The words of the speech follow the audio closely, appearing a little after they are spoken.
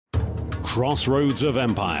Crossroads of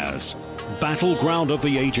empires, battleground of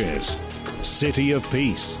the ages, city of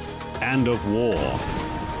peace and of war.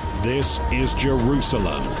 This is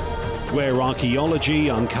Jerusalem, where archaeology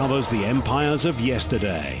uncovers the empires of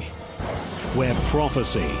yesterday, where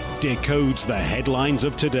prophecy decodes the headlines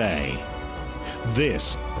of today.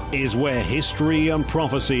 This is where history and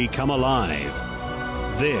prophecy come alive.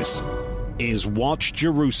 This is Watch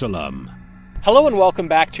Jerusalem. Hello and welcome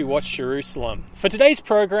back to Watch Jerusalem. For today's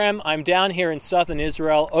program, I'm down here in southern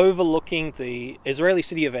Israel overlooking the Israeli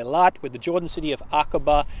city of Eilat with the Jordan city of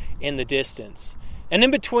Aqaba in the distance. And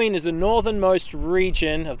in between is the northernmost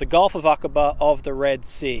region of the Gulf of Aqaba of the Red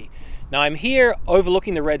Sea. Now I'm here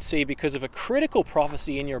overlooking the Red Sea because of a critical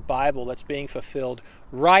prophecy in your Bible that's being fulfilled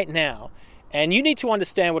right now. And you need to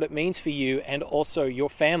understand what it means for you and also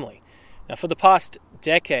your family. Now, for the past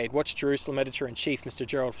decade, Watch Jerusalem Editor-in-Chief Mr.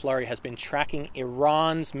 Gerald Flurry has been tracking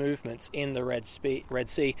Iran's movements in the Red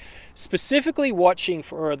Sea, specifically watching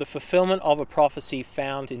for the fulfillment of a prophecy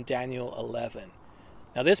found in Daniel 11.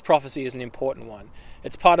 Now, this prophecy is an important one.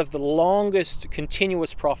 It's part of the longest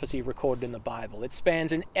continuous prophecy recorded in the Bible. It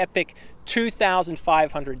spans an epic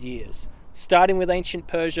 2,500 years, starting with ancient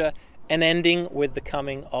Persia and ending with the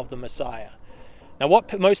coming of the Messiah. Now,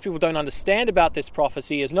 what most people don't understand about this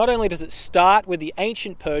prophecy is not only does it start with the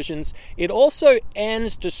ancient Persians, it also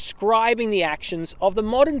ends describing the actions of the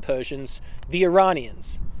modern Persians, the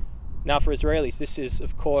Iranians. Now, for Israelis, this is,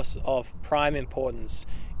 of course, of prime importance.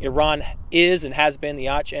 Iran is and has been the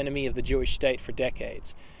arch enemy of the Jewish state for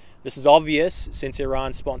decades. This is obvious since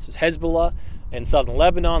Iran sponsors Hezbollah in southern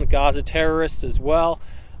Lebanon, the Gaza terrorists as well,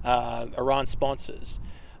 Iran sponsors.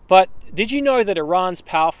 But did you know that Iran's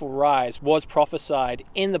powerful rise was prophesied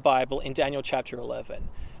in the Bible in Daniel chapter 11?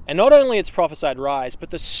 And not only its prophesied rise, but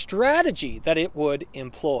the strategy that it would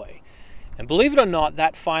employ. And believe it or not,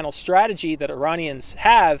 that final strategy that Iranians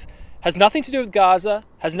have has nothing to do with Gaza,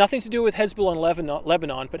 has nothing to do with Hezbollah and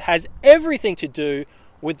Lebanon, but has everything to do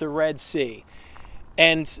with the Red Sea.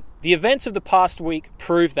 And the events of the past week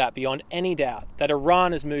prove that beyond any doubt, that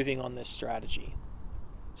Iran is moving on this strategy.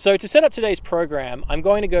 So to set up today's program, I'm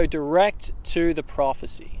going to go direct to the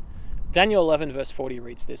prophecy. Daniel 11 verse 40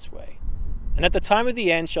 reads this way: "And at the time of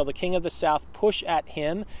the end shall the king of the south push at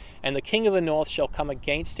him, and the king of the north shall come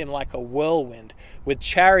against him like a whirlwind, with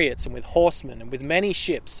chariots and with horsemen and with many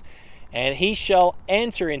ships. And he shall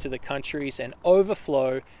enter into the countries and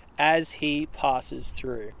overflow as he passes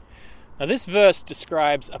through." Now this verse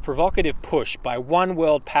describes a provocative push by one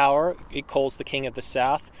world power, it calls the king of the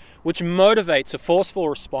south, which motivates a forceful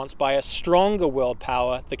response by a stronger world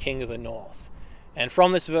power, the king of the north. And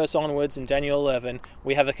from this verse onwards in Daniel 11,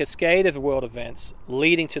 we have a cascade of world events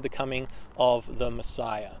leading to the coming of the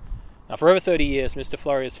Messiah. Now, for over 30 years, Mr.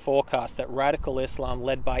 Flurry has forecast that radical Islam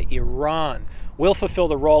led by Iran will fulfill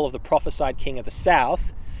the role of the prophesied king of the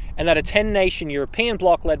south, and that a 10-nation European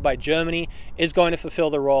bloc led by Germany is going to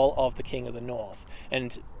fulfill the role of the king of the north.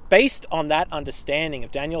 And based on that understanding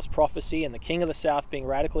of Daniel's prophecy and the king of the south being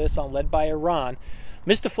radical Islam led by Iran,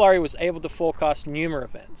 Mr. Flurry was able to forecast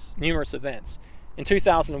numerous events. In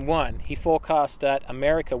 2001, he forecast that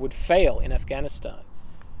America would fail in Afghanistan.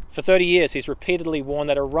 For 30 years, he's repeatedly warned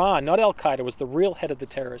that Iran, not Al-Qaeda, was the real head of the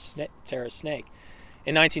terrorist snake.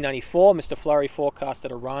 In 1994, Mr. Flurry forecast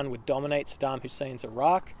that Iran would dominate Saddam Hussein's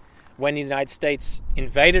Iraq. When the United States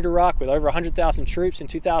invaded Iraq with over 100,000 troops in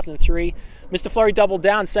 2003, Mr. Flurry doubled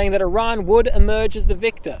down, saying that Iran would emerge as the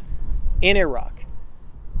victor in Iraq.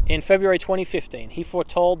 In February 2015, he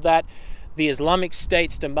foretold that the Islamic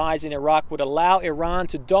State's demise in Iraq would allow Iran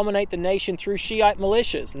to dominate the nation through Shiite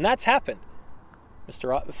militias, and that's happened.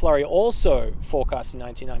 Mr. Flurry also forecast in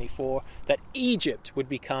 1994 that Egypt would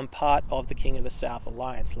become part of the King of the South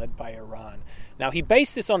alliance led by Iran. Now, he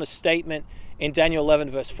based this on a statement in Daniel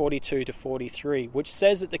 11 verse 42 to 43, which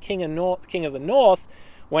says that the King of the North,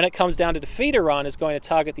 when it comes down to defeat Iran, is going to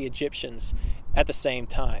target the Egyptians at the same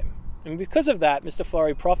time. And because of that, Mr.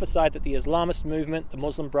 Flurry prophesied that the Islamist movement, the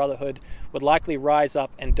Muslim Brotherhood, would likely rise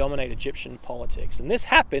up and dominate Egyptian politics. And this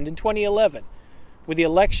happened in 2011. With the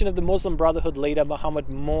election of the Muslim Brotherhood leader Mohammed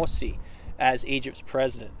Morsi as Egypt's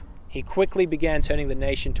president. He quickly began turning the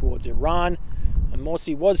nation towards Iran, and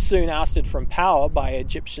Morsi was soon ousted from power by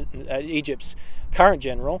Egypt's current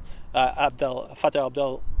general, Abdel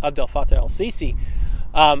Fattah al-Sisi,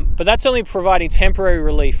 but that's only providing temporary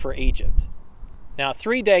relief for Egypt. Now,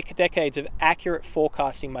 3 decades of accurate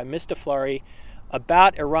forecasting by Mr. Flurry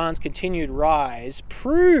about Iran's continued rise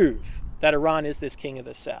prove that Iran is this king of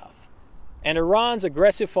the south. And Iran's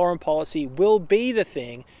aggressive foreign policy will be the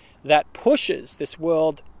thing that pushes this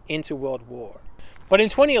world into world war. But in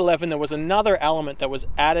 2011, there was another element that was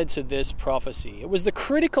added to this prophecy. It was the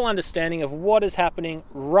critical understanding of what is happening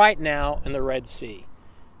right now in the Red Sea.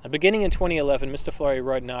 Now, beginning in 2011, Mr. Flory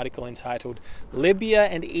wrote an article entitled, "Libya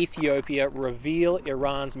and Ethiopia Reveal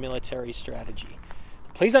Iran's Military Strategy."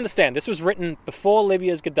 Please understand, this was written before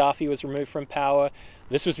Libya's Gaddafi was removed from power.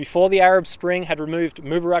 This was before the Arab Spring had removed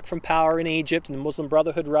Mubarak from power in Egypt and the Muslim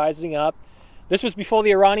Brotherhood rising up. This was before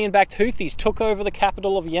the Iranian-backed Houthis took over the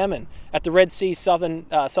capital of Yemen at the Red Sea's southern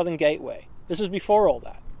gateway. This was before all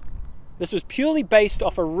that. This was purely based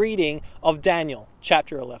off a reading of Daniel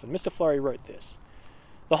chapter 11. Mr. Flory wrote this.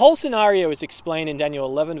 The whole scenario is explained in Daniel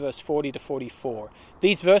 11, verse 40 to 44.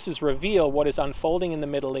 These verses reveal what is unfolding in the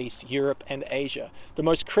Middle East, Europe, and Asia, the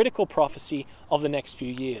most critical prophecy of the next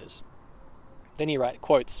few years. Then he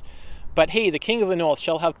quotes, "But he, the king of the north,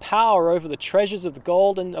 shall have power over the treasures of the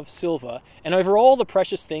gold and of silver, and over all the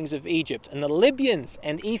precious things of Egypt, and the Libyans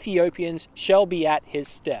and Ethiopians shall be at his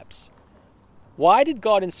steps." Why did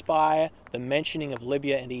God inspire the mentioning of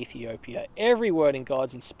Libya and Ethiopia? Every word in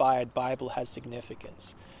God's inspired Bible has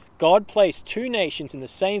significance. God placed two nations in the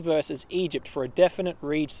same verse as Egypt for a definite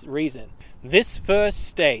reason. This verse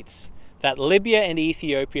states that Libya and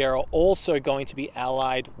Ethiopia are also going to be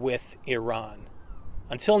allied with Iran.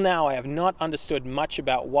 Until now, I have not understood much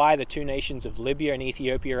about why the two nations of Libya and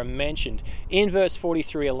Ethiopia are mentioned in verse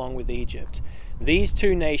 43 along with Egypt. These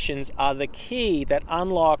two nations are the key that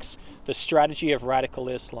unlocks the strategy of radical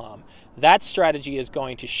Islam. That strategy is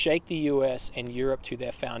going to shake the US and Europe to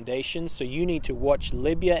their foundations, so you need to watch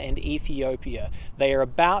Libya and Ethiopia. They are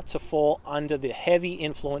about to fall under the heavy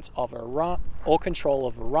influence of Iran or control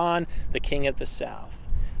of Iran, the king of the south.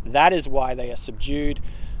 That is why they are subdued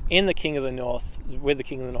in the king of the north, with the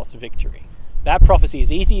king of the north's victory. That prophecy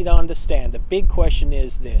is easy to understand. The big question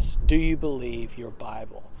is this: do you believe your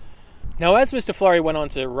Bible? Now, as Mr. Flory went on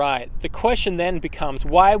to write, the question then becomes,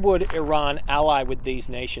 why would Iran ally with these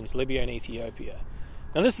nations, Libya and Ethiopia?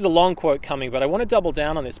 Now, this is a long quote coming, but I want to double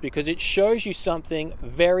down on this because it shows you something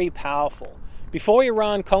very powerful. Before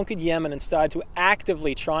Iran conquered Yemen and started to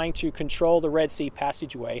actively trying to control the Red Sea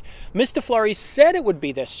passageway, Mr. Flory said it would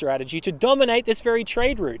be their strategy to dominate this very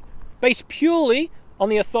trade route, based purely on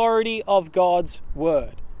the authority of God's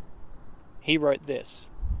word. He wrote this: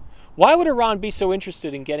 "Why would Iran be so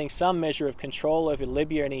interested in getting some measure of control over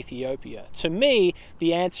Libya and Ethiopia? To me,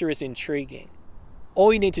 the answer is intriguing.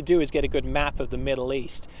 All you need to do is get a good map of the Middle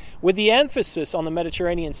East, with the emphasis on the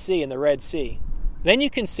Mediterranean Sea and the Red Sea. Then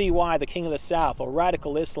you can see why the King of the South, or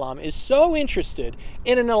radical Islam, is so interested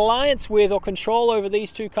in an alliance with or control over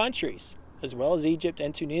these two countries, as well as Egypt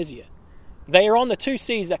and Tunisia. They are on the two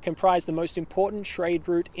seas that comprise the most important trade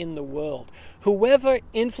route in the world. Whoever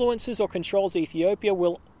influences or controls Ethiopia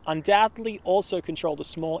will undoubtedly also control the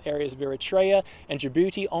small areas of Eritrea and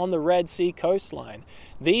Djibouti on the Red Sea coastline.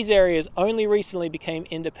 These areas only recently became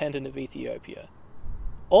independent of Ethiopia.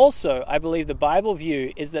 Also, I believe the Bible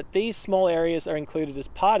view is that these small areas are included as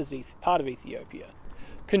part of Ethiopia.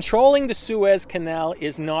 Controlling the Suez Canal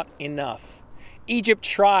is not enough. Egypt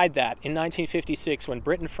tried that in 1956 when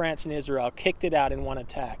Britain, France, and Israel kicked it out in one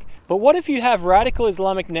attack. But what if you have radical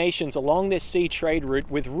Islamic nations along this sea trade route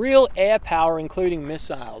with real air power, including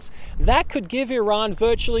missiles? That could give Iran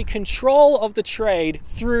virtually control of the trade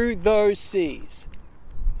through those seas.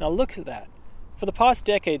 Now look at that. For the past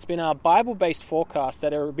decade, it's been our Bible-based forecast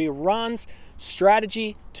that it will be Iran's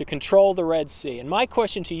strategy to control the Red Sea. And my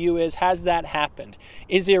question to you is, has that happened?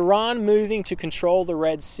 Is Iran moving to control the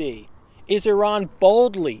Red Sea? Is Iran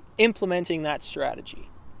boldly implementing that strategy?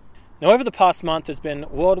 Now, over the past month, there's been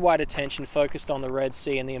worldwide attention focused on the Red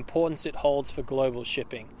Sea and the importance it holds for global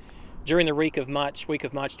shipping. During the week of March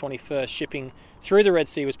 21st, shipping through the Red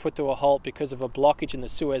Sea was put to a halt because of a blockage in the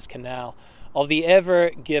Suez Canal of the Ever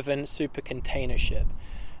Given super container ship.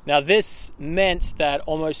 Now, this meant that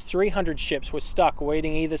almost 300 ships were stuck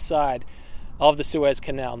waiting either side of the Suez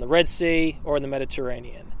Canal, in the Red Sea or in the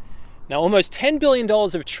Mediterranean. Now, almost $10 billion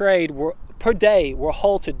of trade per day were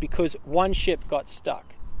halted because one ship got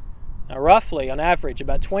stuck. Now, roughly, on average,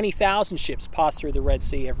 about 20,000 ships pass through the Red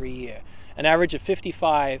Sea every year, an average of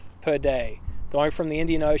 55 per day, going from the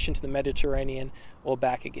Indian Ocean to the Mediterranean or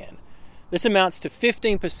back again. This amounts to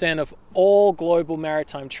 15% of all global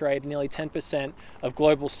maritime trade, nearly 10% of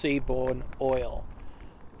global seaborne oil.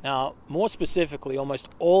 Now, more specifically, almost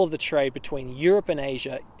all of the trade between Europe and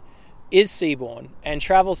Asia is seaborne and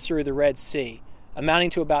travels through the Red Sea, amounting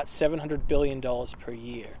to about $700 billion per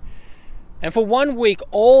year. And for 1 week,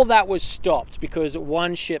 all that was stopped because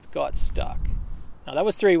one ship got stuck. Now, that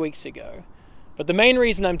was 3 weeks ago. But the main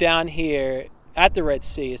reason I'm down here at the Red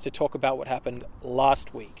Sea is to talk about what happened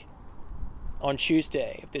last week. On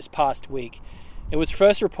Tuesday of this past week, It was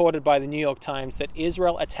first reported by the New York Times that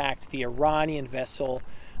Israel attacked the Iranian vessel,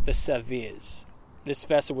 the Saviz. This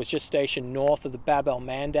vessel was just stationed north of the Bab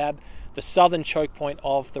el-Mandab, the southern choke point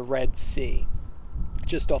of the Red Sea,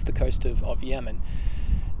 just off the coast of Yemen.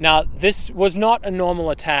 Now, this was not a normal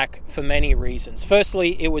attack for many reasons.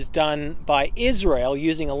 Firstly, it was done by Israel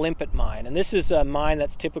using a limpet mine, and this is a mine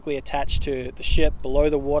that's typically attached to the ship below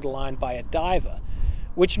the waterline by a diver,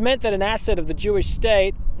 which meant that an asset of the Jewish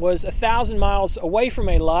state was 1,000 miles away from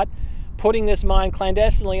Eilat, putting this mine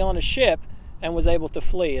clandestinely on a ship, and was able to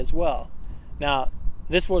flee as well. Now,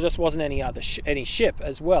 this just wasn't any ship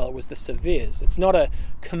as well. It was the Saviz. It's not a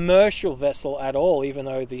commercial vessel at all, even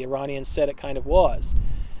though the Iranians said it kind of was.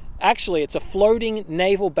 Actually, it's a floating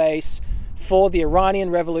naval base for the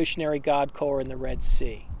Iranian Revolutionary Guard Corps in the Red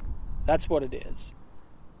Sea. That's what it is.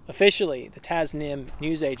 Officially, the Tasnim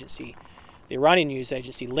news agency, the Iranian news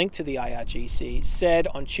agency linked to the IRGC, said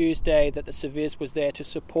on Tuesday that the Saviz was there to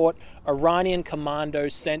support Iranian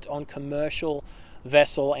commandos sent on commercial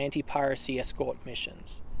vessel anti-piracy escort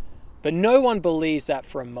missions. But no one believes that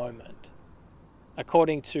for a moment.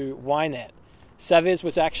 According to Ynet, Saviz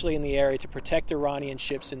was actually in the area to protect Iranian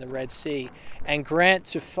ships in the Red Sea and grant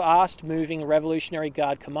to fast-moving Revolutionary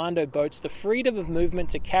Guard commando boats the freedom of movement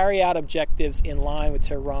to carry out objectives in line with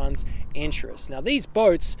Tehran's interests. Now, these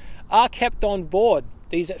boats are kept on board,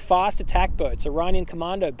 these fast attack boats, Iranian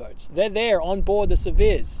commando boats. They're there on board the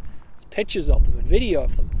Saviz. There's pictures of them and video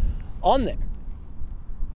of them on there.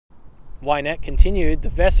 Ynet continued,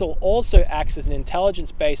 the vessel also acts as an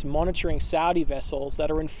intelligence base monitoring Saudi vessels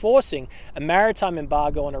that are enforcing a maritime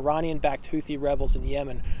embargo on Iranian-backed Houthi rebels in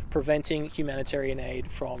Yemen, preventing humanitarian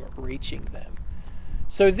aid from reaching them.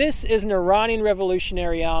 So this is an Iranian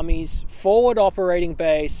Revolutionary Army's forward operating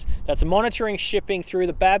base that's monitoring shipping through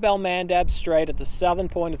the Bab el-Mandab Strait at the southern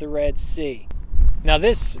point of the Red Sea. Now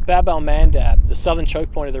this Bab el-Mandab, the southern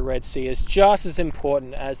choke point of the Red Sea, is just as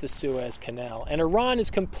important as the Suez Canal, and Iran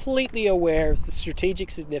is completely aware of the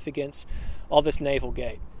strategic significance of this naval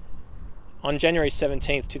gate. On January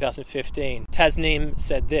 17, 2015, Tasnim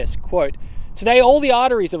said this, quote, "Today all the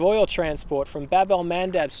arteries of oil transport from Bab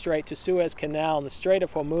el-Mandab Strait to Suez Canal and the Strait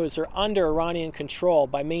of Hormuz are under Iranian control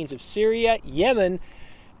by means of Syria, Yemen,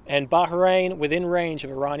 and Bahrain within range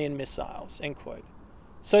of Iranian missiles," end quote.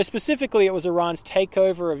 So specifically, it was Iran's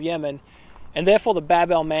takeover of Yemen, and therefore the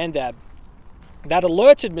Bab el-Mandab, that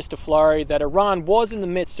alerted Mr. Florey that Iran was in the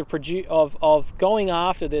midst of going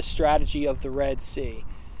after this strategy of the Red Sea.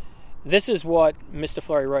 This is what Mr.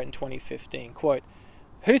 Florey wrote in 2015, quote,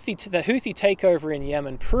 the Houthi takeover in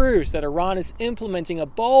Yemen proves that Iran is implementing a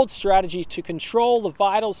bold strategy to control the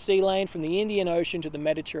vital sea lane from the Indian Ocean to the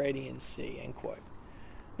Mediterranean Sea, end quote.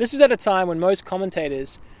 This was at a time when most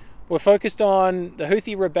commentators were focused on the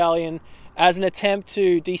Houthi rebellion as an attempt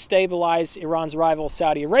to destabilize Iran's rival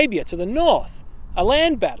Saudi Arabia to the north, a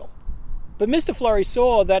land battle. But Mr. Florey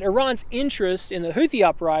saw that Iran's interest in the Houthi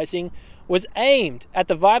uprising was aimed at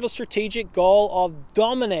the vital strategic goal of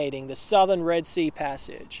dominating the southern Red Sea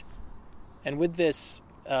passage. And with this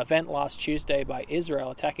event last Tuesday by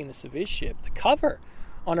Israel attacking the Saviz ship, the cover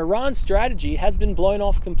on Iran's strategy has been blown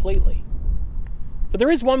off completely. But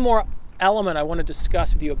there is one more element I want to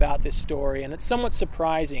discuss with you about this story, and it's somewhat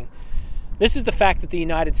surprising. This is the fact that the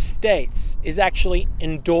United States is actually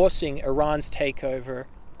endorsing Iran's takeover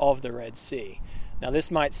of the Red Sea. Now,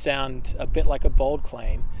 this might sound a bit like a bold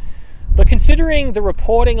claim, but considering the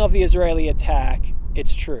reporting of the Israeli attack,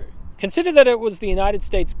 it's true. Consider that it was the United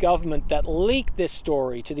States government that leaked this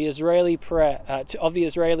story to the Israeli of the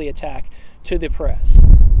Israeli attack to the press.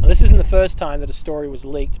 Now, this isn't the first time that a story was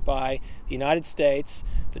leaked by the United States,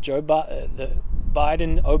 the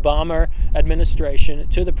Biden-Obama administration,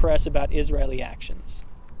 to the press about Israeli actions.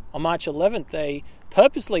 On March 11th, they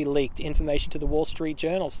purposely leaked information to the Wall Street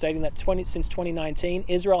Journal stating that since 2019,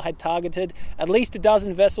 Israel had targeted at least a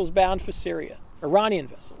dozen vessels bound for Syria, Iranian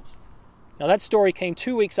vessels. Now, that story came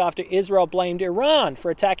 2 weeks after Israel blamed Iran for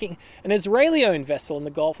attacking an Israeli-owned vessel in the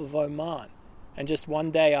Gulf of Oman, and just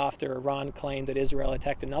 1 day after Iran claimed that Israel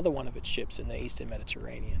attacked another one of its ships in the eastern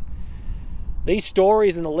Mediterranean. These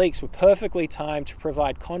stories and the leaks were perfectly timed to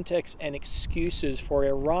provide context and excuses for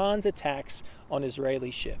Iran's attacks on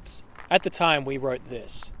Israeli ships. At the time, we wrote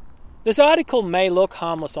this. This article may look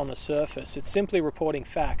harmless on the surface. It's simply reporting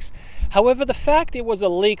facts. However, the fact it was a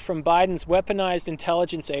leak from Biden's weaponized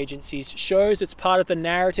intelligence agencies shows it's part of the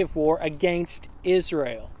narrative war against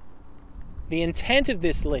Israel. The intent of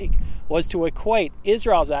this leak was to equate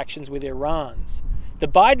Israel's actions with Iran's. The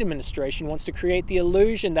Biden administration wants to create the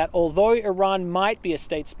illusion that although Iran might be a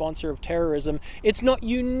state sponsor of terrorism, it's not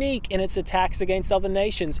unique in its attacks against other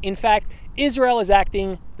nations. In fact, Israel is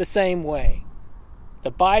acting the same way.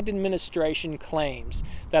 the Biden administration claims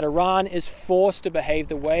that Iran is forced to behave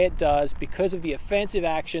the way it does because of the offensive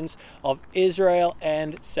actions of Israel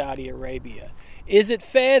and Saudi Arabia. Is it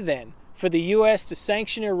fair then for the US to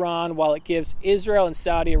sanction Iran while it gives Israel and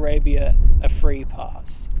Saudi Arabia a free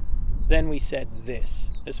pass? Then we said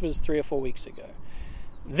this. This was 3 or 4 weeks ago.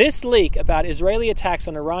 This leak about Israeli attacks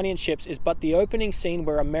on Iranian ships is but the opening scene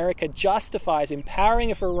where America justifies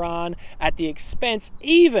empowering of Iran at the expense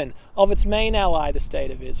even of its main ally, the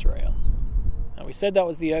State of Israel. Now, we said that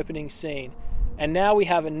was the opening scene, and now we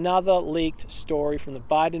have another leaked story from the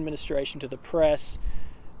Biden administration to the press.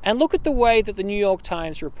 And look at the way that the New York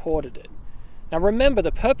Times reported it. Now remember,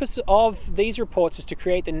 the purpose of these reports is to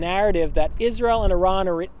create the narrative that Israel and Iran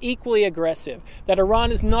are equally aggressive, that Iran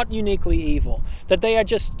is not uniquely evil, that they are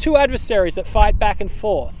just two adversaries that fight back and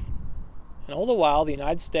forth. And all the while, the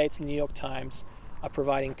United States and the New York Times are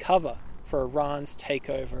providing cover for Iran's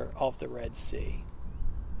takeover of the Red Sea.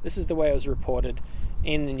 This is the way it was reported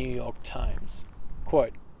in the New York Times.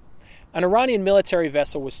 Quote, an Iranian military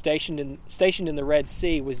vessel was stationed in the Red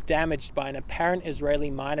Sea was damaged by an apparent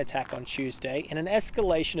Israeli mine attack on Tuesday in an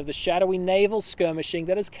escalation of the shadowy naval skirmishing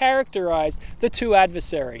that has characterized the two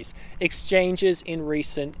adversaries' exchanges in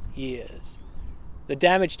recent years. The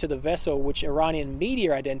damage to the vessel, which Iranian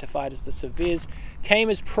media identified as the Saviz, came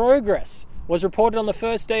as progress was reported on the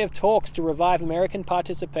first day of talks to revive American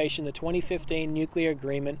participation in the 2015 nuclear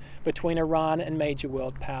agreement between Iran and major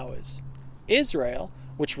world powers. Israel,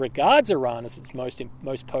 which regards Iran as its most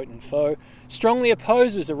potent foe, strongly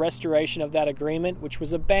opposes a restoration of that agreement, which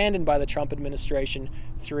was abandoned by the Trump administration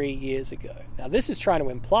 3 years ago. Now, this is trying to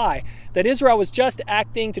imply that Israel was just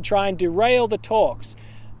acting to try and derail the talks,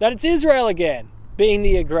 that it's Israel again being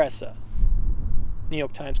the aggressor. New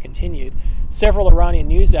York Times continued, several Iranian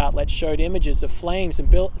news outlets showed images of flames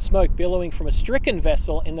and smoke billowing from a stricken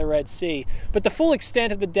vessel in the Red Sea, but the full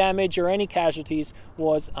extent of the damage or any casualties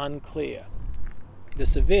was unclear. The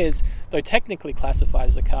Saviz, though technically classified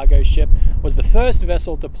as a cargo ship, was the first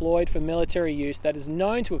vessel deployed for military use that is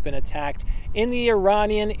known to have been attacked in the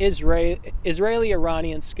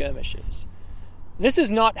Israeli-Iranian skirmishes. This is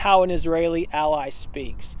not how an Israeli ally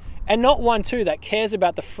speaks, and not one, too, that cares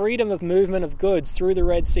about the freedom of movement of goods through the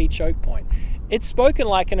Red Sea choke point. It's spoken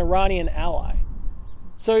like an Iranian ally.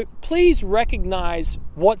 So please recognize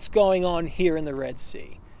what's going on here in the Red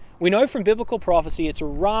Sea. We know from biblical prophecy it's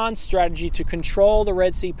Iran's strategy to control the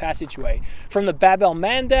Red Sea passageway, from the Bab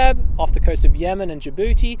el-Mandeb off the coast of Yemen and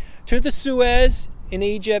Djibouti to the Suez in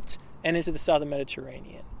Egypt and into the southern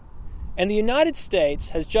Mediterranean. And the United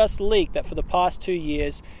States has just leaked that for the past 2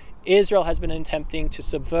 years, Israel has been attempting to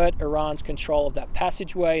subvert Iran's control of that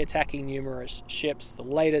passageway, attacking numerous ships, the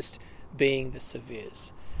latest being the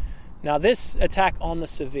Saviz. Now, this attack on the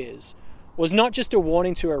Saviz was not just a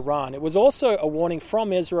warning to Iran, it was also a warning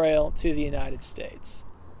from Israel to the United States.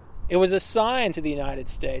 It was a sign to the United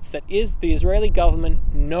States that the Israeli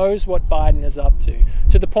government knows what Biden is up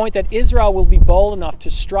to the point that Israel will be bold enough to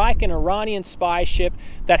strike an Iranian spy ship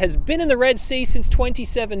that has been in the Red Sea since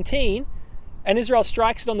 2017, and Israel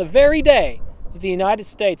strikes it on the very day that the United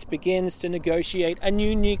States begins to negotiate a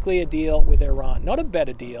new nuclear deal with Iran. Not a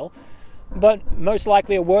better deal, but most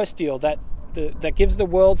likely a worse deal that gives the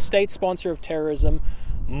world state sponsor of terrorism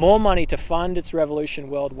more money to fund its revolution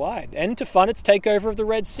worldwide and to fund its takeover of the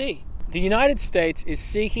Red Sea. The United States is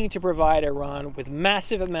seeking to provide Iran with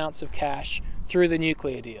massive amounts of cash through the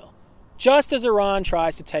nuclear deal, just as Iran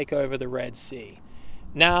tries to take over the Red Sea.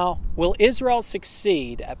 Now, will Israel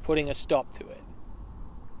succeed at putting a stop to it?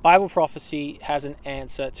 Bible prophecy has an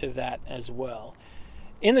answer to that as well.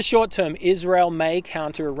 In the short term, Israel may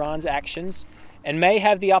counter Iran's actions and may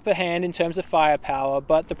have the upper hand in terms of firepower,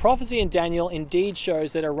 but the prophecy in Daniel indeed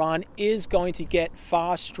shows that Iran is going to get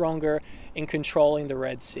far stronger in controlling the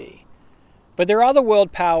Red Sea. But there are other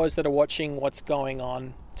world powers that are watching what's going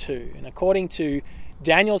on too. And according to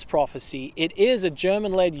Daniel's prophecy, it is a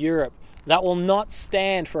German-led Europe that will not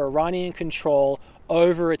stand for Iranian control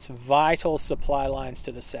over its vital supply lines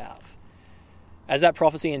to the south. As that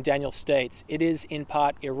prophecy in Daniel states, it is in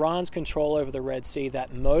part Iran's control over the Red Sea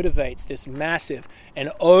that motivates this massive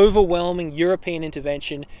and overwhelming European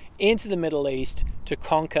intervention into the Middle East to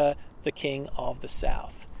conquer the king of the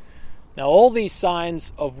south. Now, all these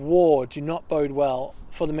signs of war do not bode well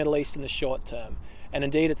for the Middle East in the short term, and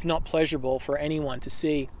indeed it's not pleasurable for anyone to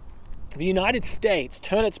see the United States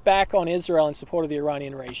turn its back on Israel in support of the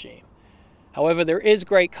Iranian regime. However, there is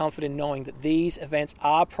great comfort in knowing that these events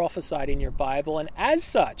are prophesied in your Bible, and as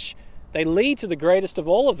such, they lead to the greatest of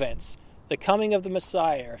all events, the coming of the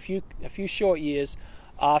Messiah, a few short years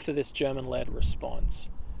after this German-led response.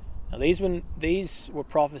 Now, these were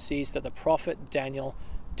prophecies that the prophet Daniel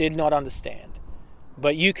did not understand,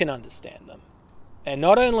 but you can understand them. And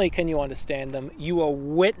not only can you understand them, you are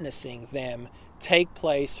witnessing them take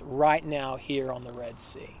place right now here on the Red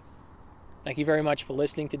Sea. Thank you very much for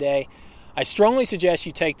listening today. I strongly suggest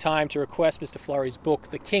you take time to request Mr. Flurry's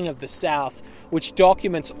book, The King of the South, which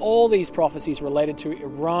documents all these prophecies related to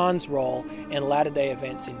Iran's role in latter-day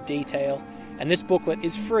events in detail. And this booklet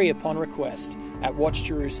is free upon request at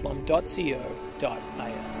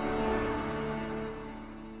watchjerusalem.co.il.